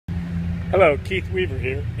Hello, Keith Weaver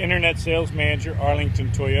here, Internet Sales Manager,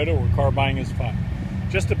 Arlington Toyota, where car buying is fun.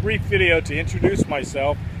 Just a brief video to introduce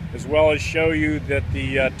myself, as well as show you that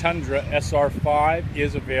the Tundra SR5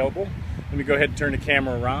 is available. Let me go ahead and turn the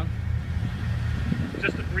camera around.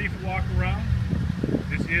 Just a brief walk around.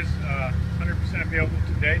 This is 100% available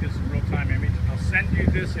today. This is a real-time image. I'll send you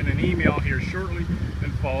this in an email here shortly,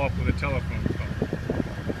 and follow up with a telephone call.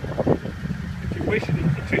 If you wish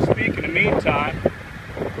to speak in the meantime,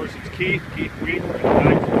 of course, it's Keith Weaver at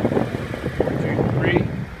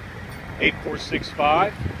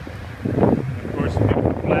 943-8465. Of course,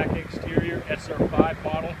 beautiful black exterior, SR5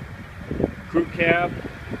 model, crew cab.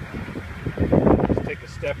 Let's take a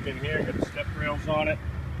step in here, got the step rails on it.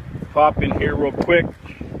 Pop in here real quick.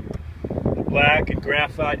 The black and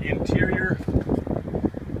graphite interior.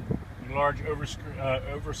 Large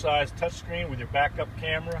oversized touchscreen with your backup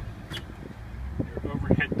camera. Your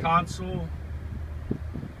overhead console.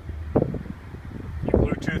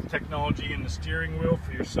 Bluetooth technology in the steering wheel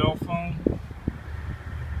for your cell phone.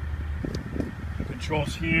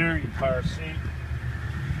 Controls here, your power seat.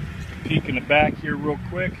 Just a peek in the back here real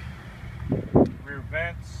quick. Rear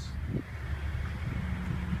vents.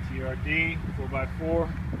 TRD 4x4.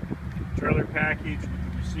 Trailer package with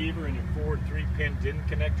the receiver and your forward 3-pin DIN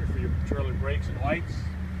connector for your trailer brakes and lights.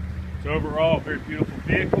 So overall, a very beautiful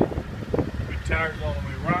vehicle. Good tires all the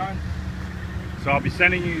way around. So I'll be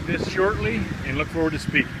sending you this shortly and look forward to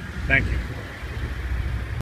speaking. Thank you.